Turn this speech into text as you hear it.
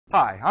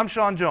Hi, I'm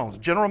Sean Jones,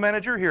 General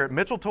Manager here at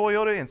Mitchell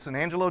Toyota in San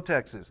Angelo,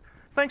 Texas.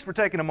 Thanks for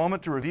taking a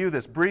moment to review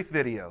this brief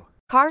video.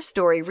 Car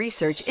Story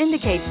research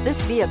indicates this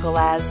vehicle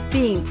as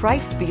being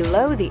priced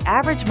below the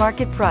average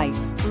market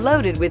price,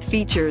 loaded with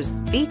features.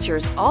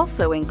 Features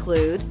also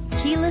include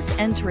keyless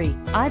entry,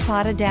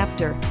 iPod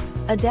adapter,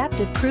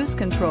 adaptive cruise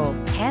control,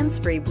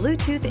 hands-free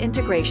Bluetooth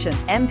integration,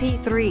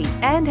 MP3,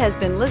 and has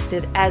been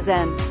listed as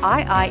an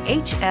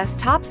IIHS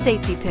top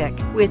safety pick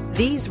with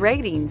these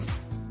ratings.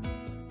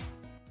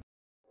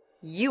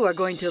 You are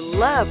going to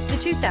love the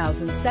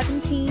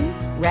 2017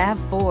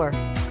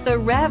 RAV4. The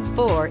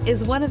RAV4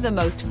 is one of the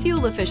most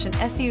fuel-efficient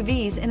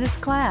SUVs in its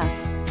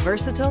class.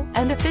 Versatile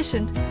and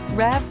efficient,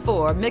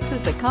 RAV4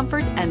 mixes the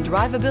comfort and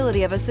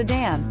drivability of a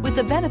sedan with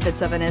the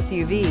benefits of an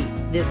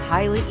SUV. This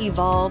highly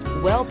evolved,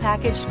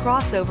 well-packaged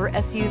crossover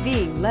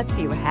SUV lets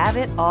you have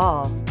it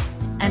all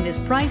and is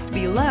priced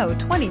below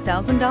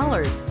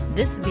 $20,000.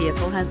 This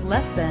vehicle has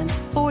less than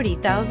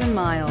 40,000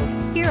 miles.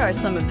 Here are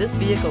some of this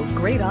vehicle's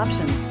great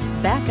options: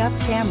 backup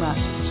camera,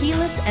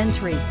 keyless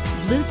entry,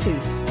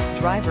 Bluetooth,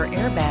 driver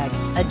airbag,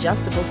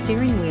 adjustable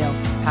steering wheel,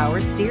 power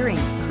steering,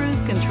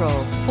 cruise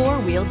control,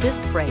 four-wheel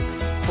disc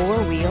brakes,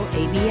 four-wheel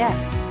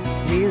ABS,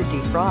 rear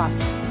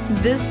defrost.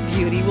 This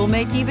beauty will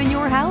make even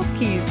your house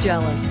keys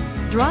jealous.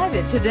 Drive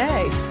it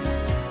today.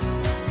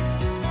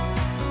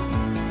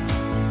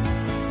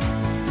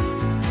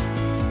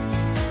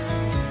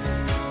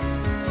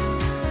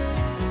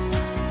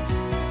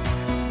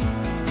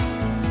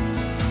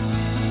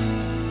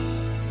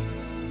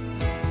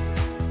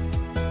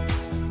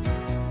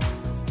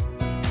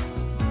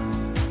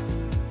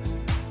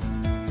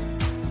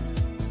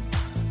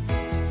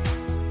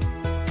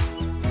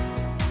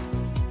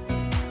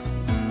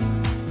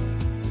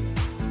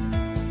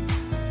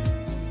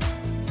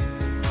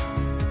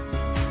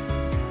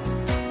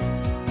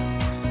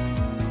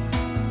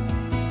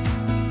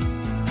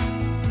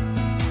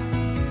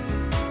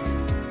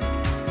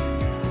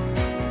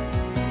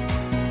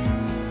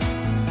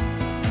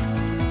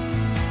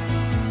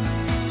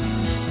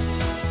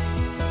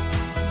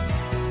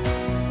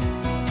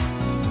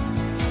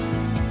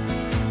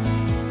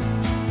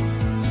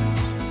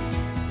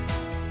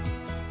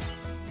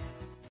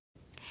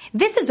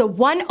 This is a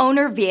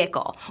one-owner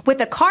vehicle with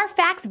a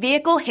Carfax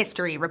Vehicle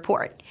History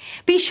Report.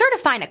 Be sure to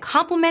find a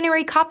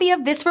complimentary copy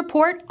of this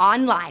report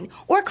online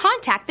or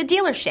contact the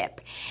dealership.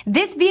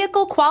 This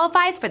vehicle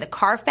qualifies for the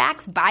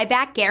Carfax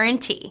Buyback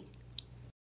Guarantee.